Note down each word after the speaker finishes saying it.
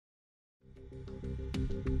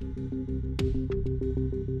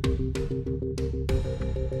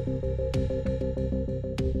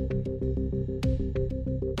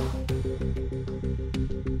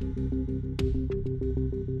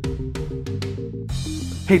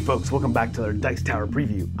Hey folks, welcome back to our Dice Tower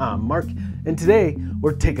preview. I'm Mark, and today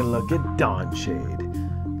we're taking a look at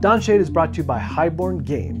Dawnshade. Dawnshade is brought to you by Highborn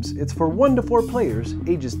Games. It's for 1 to 4 players,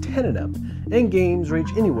 ages 10 and up, and games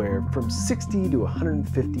range anywhere from 60 to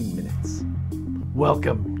 150 minutes.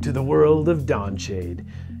 Welcome to the world of Dawnshade.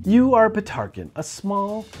 You are Petarukin, a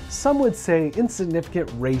small, some would say insignificant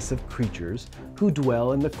race of creatures who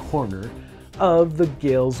dwell in the corner of the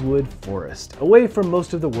Galeswood forest, away from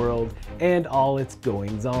most of the world and all its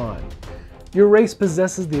goings-on. Your race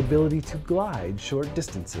possesses the ability to glide short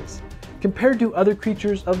distances. Compared to other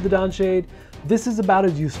creatures of the Dawnshade, this is about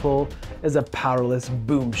as useful as a powerless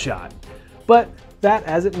boom shot. But that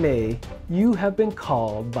as it may, you have been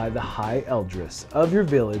called by the High Eldress of your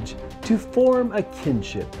village to form a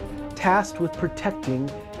kinship, tasked with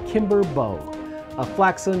protecting Kimber Bow, a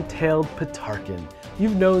flaxen-tailed Petarukin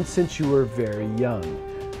you've known since you were very young.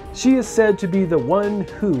 She is said to be the one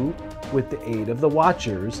who, with the aid of the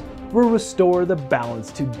Watchers, will restore the balance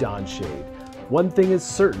to Dawnshade. One thing is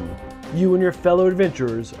certain, you and your fellow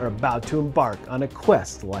adventurers are about to embark on a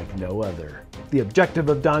quest like no other. The objective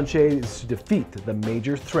of Dawnshade is to defeat the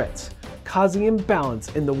major threats, causing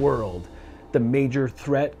imbalance in the world. The major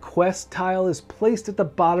threat quest tile is placed at the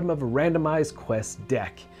bottom of a randomized quest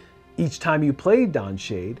deck. Each time you play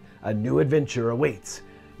Dawnshade, a new adventure awaits.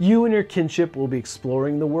 You and your kinship will be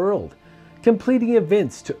exploring the world, completing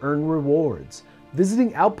events to earn rewards,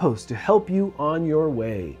 visiting outposts to help you on your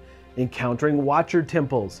way, encountering Watcher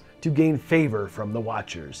temples to gain favor from the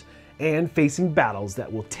Watchers, and facing battles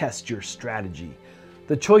that will test your strategy.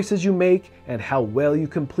 The choices you make and how well you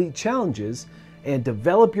complete challenges and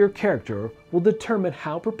develop your character will determine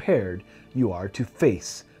how prepared you are to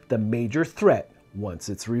face the major threat once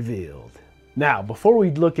it's revealed. Now, before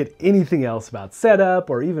we look at anything else about setup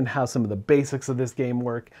or even how some of the basics of this game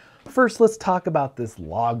work, first let's talk about this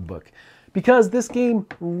logbook, because this game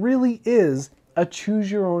really is a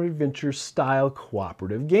choose your own adventure style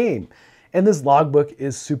cooperative game. And this logbook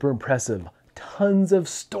is super impressive. Tons of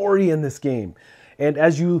story in this game. And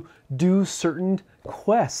as you do certain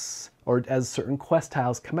quests, or as certain quest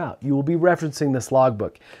tiles come out, you will be referencing this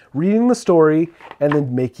logbook, reading the story, and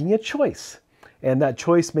then making a choice. And that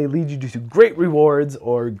choice may lead you to great rewards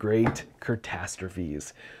or great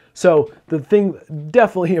catastrophes. So the thing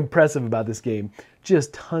definitely impressive about this game,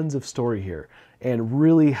 just tons of story here, and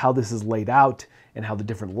really how this is laid out and how the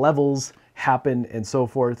different levels happen and so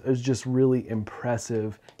forth is just really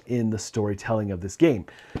impressive in the storytelling of this game.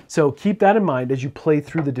 So keep that in mind as you play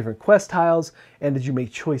through the different quest tiles and as you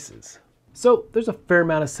make choices. So there's a fair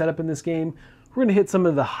amount of setup in this game. We're gonna hit some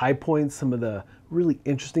of the high points, some of the really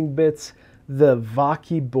interesting bits. The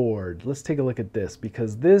Vaki board. Let's take a look at this,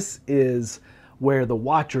 because this is where the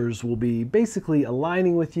Watchers will be basically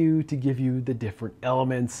aligning with you to give you the different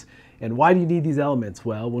elements. And why do you need these elements?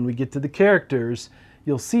 Well, when we get to the characters,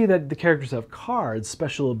 you'll see that the characters have cards,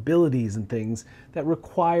 special abilities and things that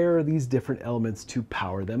require these different elements to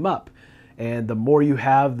power them up. And the more you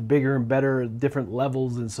have, the bigger and better different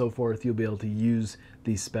levels and so forth, you'll be able to use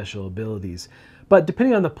these special abilities. But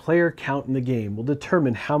depending on the player count in the game will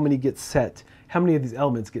determine how many of these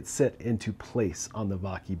elements get set into place on the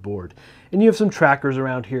Vaki board. And you have some trackers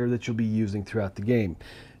around here that you'll be using throughout the game.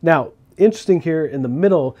 Now, interesting here in the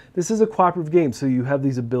middle, this is a cooperative game, so you have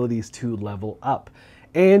these abilities to level up.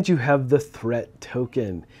 And you have the threat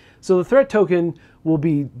token. So the threat token will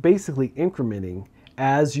be basically incrementing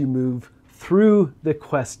as you move through the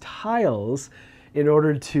quest tiles in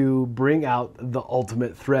order to bring out the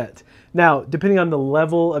ultimate threat. Now, depending on the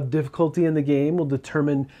level of difficulty in the game will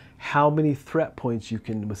determine how many threat points you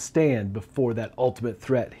can withstand before that ultimate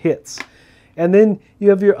threat hits. And then you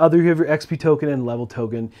have your XP token and level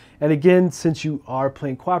token. And again, since you are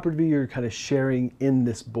playing cooperatively, you're kind of sharing in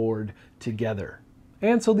this board together.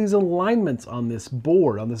 And so these alignments on this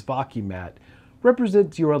board, on this Vaki mat,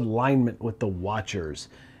 represent your alignment with the Watchers,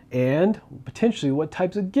 and potentially what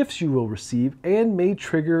types of gifts you will receive and may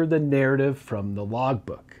trigger the narrative from the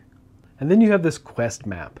logbook. And then you have this quest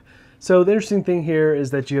map. So the interesting thing here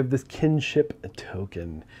is that you have this kinship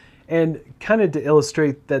token. And kind of to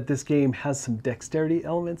illustrate that this game has some dexterity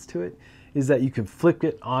elements to it, is that you can flick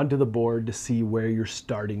it onto the board to see where your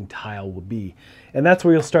starting tile will be. And that's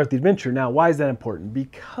where you'll start the adventure. Now, why is that important?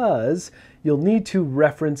 Because you'll need to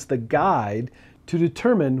reference the guide to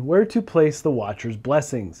determine where to place the Watcher's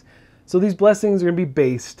blessings. So these blessings are going to be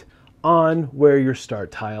based on where your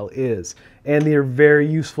start tile is. And they are very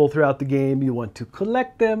useful throughout the game. You want to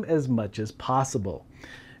collect them as much as possible.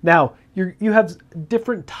 Now, you have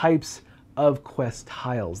different types of quest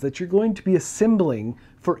tiles that you're going to be assembling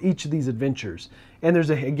for each of these adventures. And there's,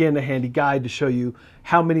 again, a handy guide to show you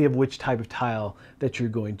how many of which type of tile that you're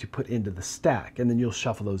going to put into the stack, and then you'll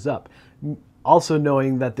shuffle those up. Also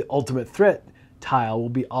knowing that the ultimate threat tile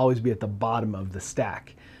will always be at the bottom of the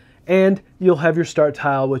stack. And you'll have your start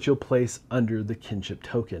tile, which you'll place under the kinship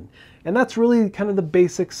token. And that's really kind of the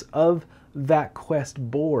basics of that quest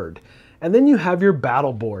board. And then you have your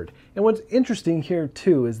battle board. And what's interesting here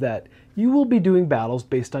too is that you will be doing battles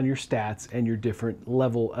based on your stats and your different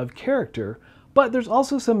level of character, but there's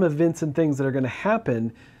also some events and things that are going to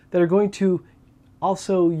happen that are going to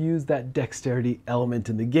also use that dexterity element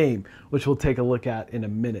in the game, which we'll take a look at in a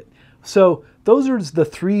minute. So those are the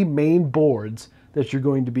three main boards that you're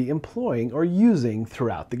going to be employing or using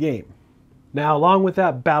throughout the game. Now, along with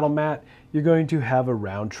that battle mat, you're going to have a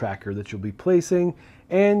round tracker that you'll be placing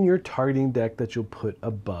and your targeting deck that you'll put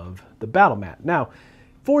above the battle mat. Now,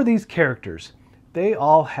 for these characters, they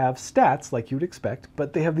all have stats like you would expect,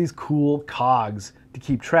 but they have these cool cogs to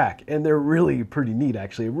keep track, and they're really pretty neat,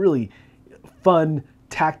 actually. A really fun,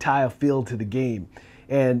 tactile feel to the game.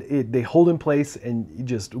 And they hold in place, and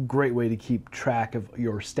just a great way to keep track of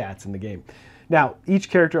your stats in the game. Now, each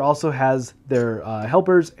character also has their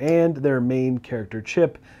helpers and their main character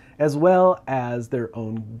chip, as well as their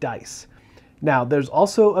own dice. Now, there's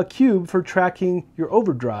also a cube for tracking your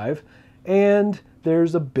overdrive, and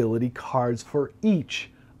there's ability cards for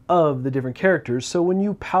each of the different characters. So when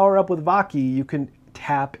you power up with Vaki, you can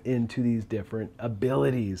tap into these different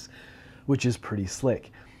abilities, which is pretty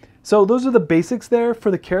slick. So those are the basics there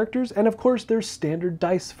for the characters, and of course there's standard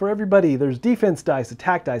dice for everybody. There's defense dice,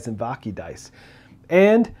 attack dice, and Vaki dice.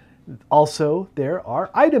 And also there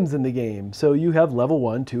are items in the game. So you have level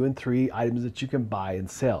 1, 2, and 3 items that you can buy and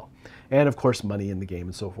sell. And of course money in the game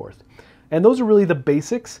and so forth. And those are really the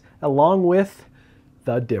basics, along with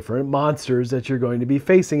the different monsters that you're going to be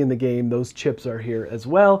facing in the game. Those chips are here as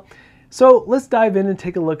well. So let's dive in and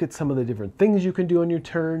take a look at some of the different things you can do on your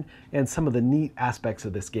turn and some of the neat aspects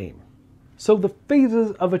of this game. So the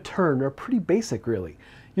phases of a turn are pretty basic, really.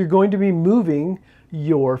 You're going to be moving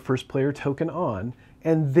your first player token on,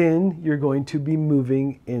 and then you're going to be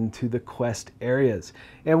moving into the quest areas.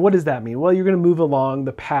 And what does that mean? Well, you're going to move along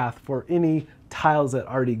the path for any tiles that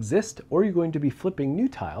already exist, or you're going to be flipping new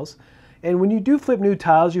tiles. And when you do flip new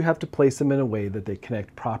tiles, you have to place them in a way that they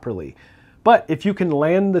connect properly. But if you can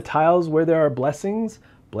land the tiles where there are blessings,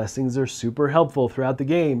 blessings are super helpful throughout the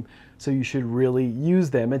game, so you should really use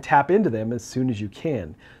them and tap into them as soon as you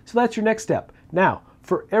can. So that's your next step. Now,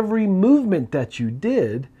 for every movement that you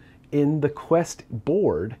did in the quest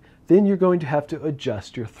board, then you're going to have to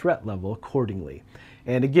adjust your threat level accordingly.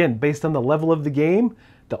 And again, based on the level of the game,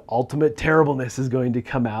 the ultimate terribleness is going to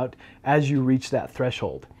come out as you reach that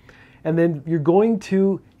threshold. And then you're going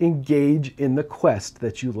to engage in the quest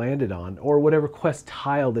that you landed on, or whatever quest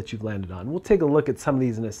tile that you've landed on. We'll take a look at some of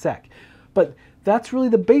these in a sec. But that's really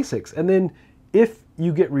the basics. And then if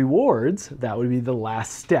you get rewards, that would be the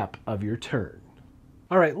last step of your turn.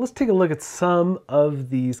 All right, let's take a look at some of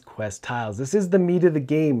these quest tiles. This is the meat of the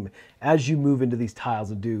game as you move into these tiles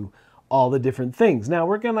and do all the different things. Now,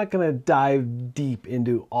 we're not going to dive deep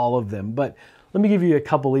into all of them, but let me give you a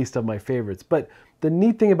couple least of my favorites. But the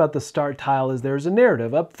neat thing about the start tile is there's a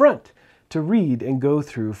narrative up front to read and go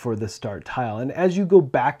through for the start tile. And as you go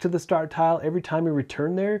back to the start tile, every time you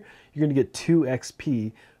return there, you're going to get 2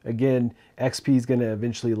 XP. Again, XP is going to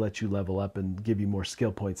eventually let you level up and give you more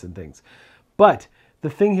skill points and things. But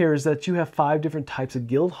the thing here is that you have 5 different types of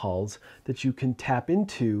guild halls that you can tap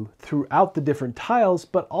into throughout the different tiles,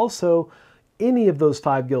 but also any of those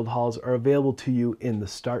 5 guild halls are available to you in the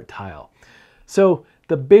start tile. So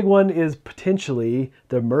the big one is potentially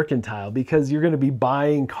the mercantile, because you're going to be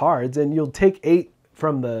buying cards, and you'll take 8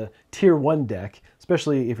 from the tier 1 deck,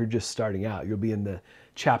 especially if you're just starting out. You'll be in the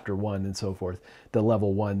chapter 1 and so forth, the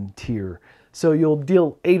level 1 tier. So you'll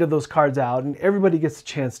deal 8 of those cards out, and everybody gets a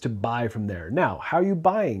chance to buy from there. Now, how are you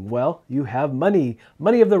buying? Well, you have money.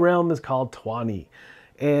 Money of the realm is called Twani.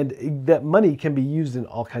 And that money can be used in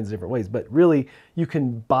all kinds of different ways, but really you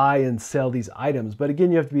can buy and sell these items. But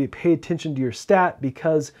again, you have to pay attention to your stat,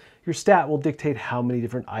 because your stat will dictate how many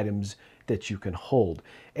different items that you can hold.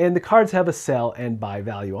 And the cards have a sell and buy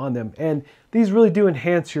value on them, and these really do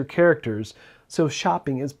enhance your characters, so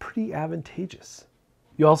shopping is pretty advantageous.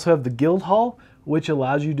 You also have the guild hall, which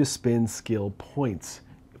allows you to spend skill points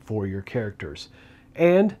for your characters.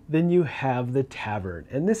 And then you have the tavern.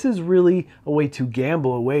 And this is really a way to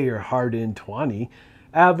gamble away your hard-earned 20.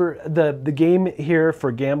 However, the game here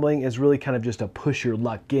for gambling is really kind of just a push your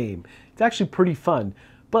luck game. It's actually pretty fun,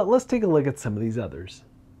 but let's take a look at some of these others.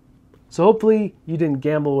 So hopefully you didn't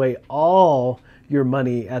gamble away all your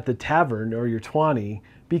money at the tavern or your 20,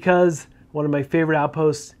 because One of my favorite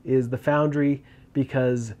outposts is the Foundry,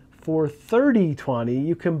 because for 30/20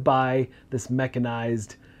 you can buy this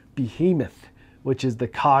mechanized behemoth, which is the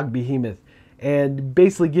cog behemoth, and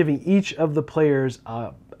basically giving each of the players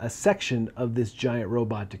a section of this giant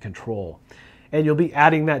robot to control. And you'll be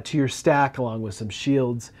adding that to your stack along with some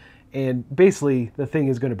shields, and basically the thing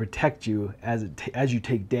is going to protect you as you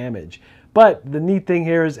take damage. But the neat thing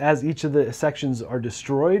here is, as each of the sections are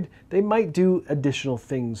destroyed, they might do additional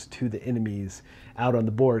things to the enemies out on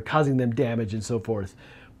the board, causing them damage and so forth.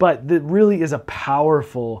 But that really is a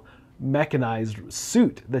powerful mechanized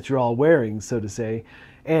suit that you're all wearing, so to say.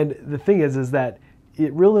 And the thing is that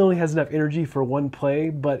it really only has enough energy for one play,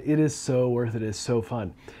 but it is so worth it. It's so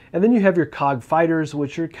fun. And then you have your cog fighters,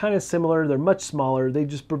 which are kind of similar. They're much smaller. They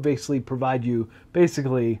just basically provide you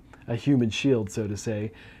a human shield, so to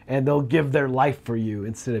say, and they'll give their life for you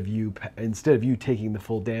instead of you taking the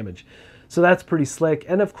full damage. So that's pretty slick.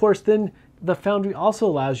 And of course, then the Foundry also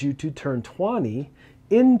allows you to turn 20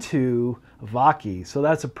 into Vaki. So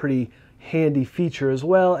that's a pretty handy feature, as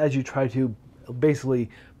well as you try to basically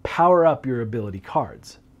power up your ability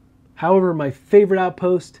cards. However, my favorite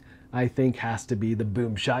outpost, I think, has to be the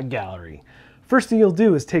Boomshot Gallery. First thing you'll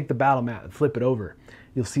do is take the battle mat and flip it over.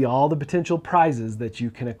 You'll see all the potential prizes that you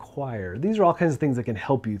can acquire. These are all kinds of things that can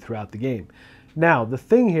help you throughout the game. Now, the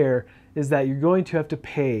thing here is that you're going to have to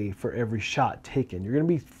pay for every shot taken. You're going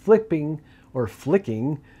to be flicking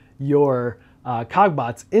your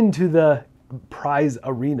cogbots into the prize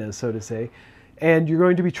arena, so to say, and you're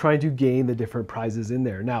going to be trying to gain the different prizes in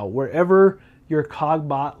there. Now, wherever your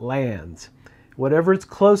cogbot lands, whatever it's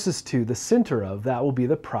closest to, the center of, that will be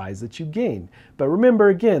the prize that you gain. But remember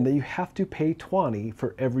again that you have to pay 20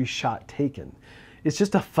 for every shot taken. It's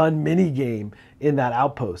just a fun mini game in that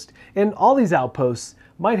outpost. And all these outposts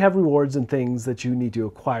might have rewards and things that you need to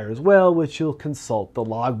acquire as well, which you'll consult the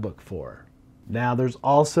logbook for. Now, there's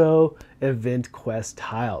also event quest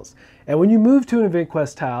tiles. And when you move to an event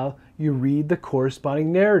quest tile, you read the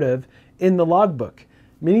corresponding narrative in the logbook.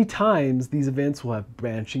 Many times these events will have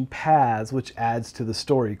branching paths, which adds to the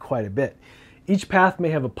story quite a bit. Each path may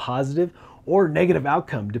have a positive or negative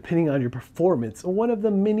outcome depending on your performance and one of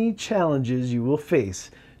the many challenges you will face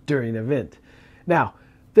during an event. Now,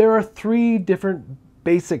 there are 3 different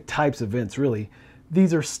basic types of events, really.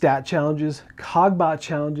 These are stat challenges, cogbot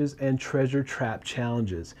challenges, and treasure trap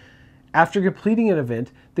challenges. After completing an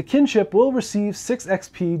event, the kinship will receive 6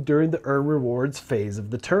 XP during the earn rewards phase of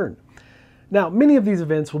the turn. Now, many of these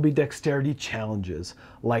events will be dexterity challenges,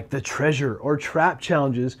 like the treasure or trap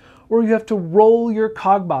challenges, where you have to roll your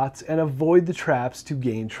cogbots and avoid the traps to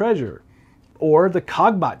gain treasure. Or the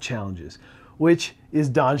cogbot challenges, which is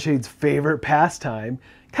Dawnshade's favorite pastime,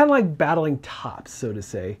 kind of like battling tops, so to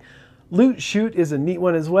say. Loot Shoot is a neat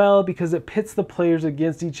one as well, because it pits the players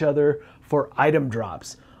against each other for item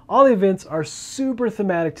drops. All the events are super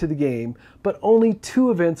thematic to the game, but only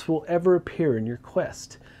 2 events will ever appear in your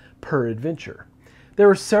quest per adventure. There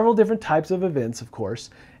are several different types of events, of course,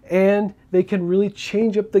 and they can really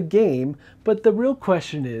change up the game, but the real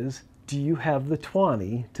question is, do you have the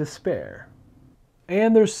 20 to spare?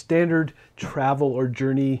 And there's standard travel or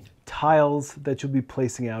journey tiles that you'll be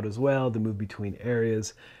placing out as well to move between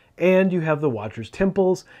areas. And you have the Watcher's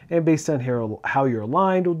Temples, and based on how you're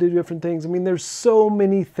aligned will do different things. I mean, there's so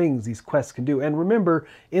many things these quests can do. And remember,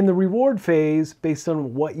 in the reward phase, based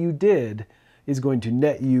on what you did, is going to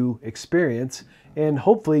net you experience and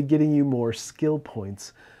hopefully getting you more skill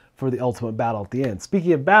points for the ultimate battle at the end.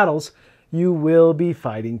 Speaking of battles, you will be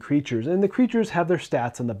fighting creatures, and the creatures have their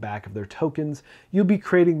stats on the back of their tokens. You'll be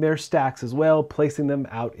creating their stacks as well, placing them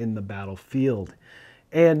out in the battlefield.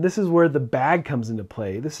 And this is where the bag comes into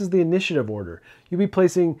play. This is the initiative order. You'll be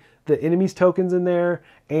placing the enemy's tokens in there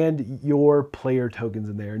and your player tokens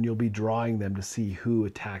in there, and you'll be drawing them to see who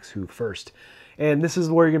attacks who first. And this is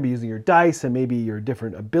where you're going to be using your dice and maybe your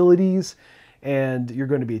different abilities, and you're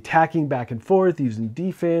going to be attacking back and forth using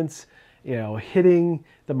defense, hitting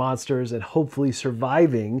the monsters and hopefully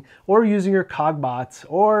surviving, or using your cogbots,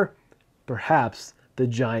 or perhaps the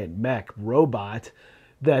giant mech robot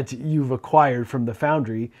that you've acquired from the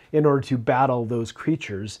Foundry in order to battle those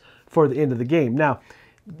creatures for the end of the game. Now,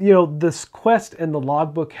 this quest and the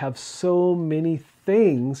logbook have so many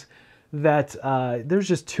things that there's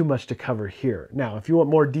just too much to cover here. Now, if you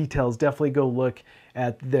want more details, definitely go look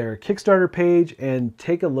at their Kickstarter page and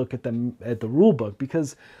take a look at the rule book,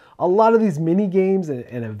 because a lot of these mini games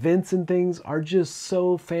and events and things are just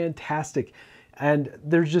so fantastic, and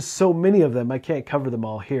there's just so many of them. I can't cover them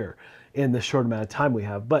all here in the short amount of time we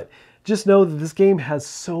have, but just know that this game has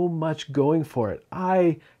so much going for it.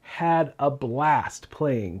 I had a blast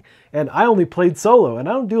playing. And I only played solo, and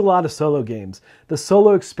I don't do a lot of solo games. The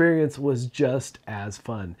solo experience was just as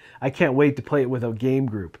fun. I can't wait to play it with a game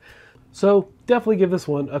group. So definitely give this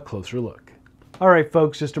one a closer look. Alright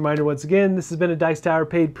folks, just a reminder once again, this has been a Dice Tower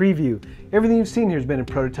paid preview. Everything you've seen here has been in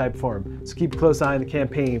prototype form, so keep a close eye on the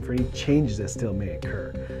campaign for any changes that still may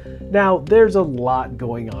occur. Now, there's a lot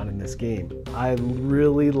going on in this game. I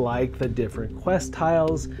really like the different quest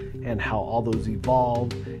tiles and how all those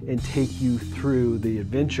evolve and take you through the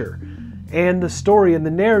adventure. And the story and the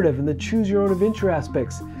narrative and the choose your own adventure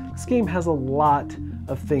aspects. This game has a lot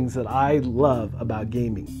of things that I love about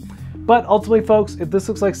gaming. But ultimately, folks, if this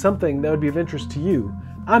looks like something that would be of interest to you,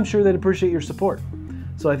 I'm sure they'd appreciate your support.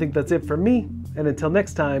 So I think that's it from me, and until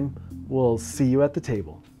next time, we'll see you at the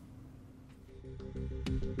table.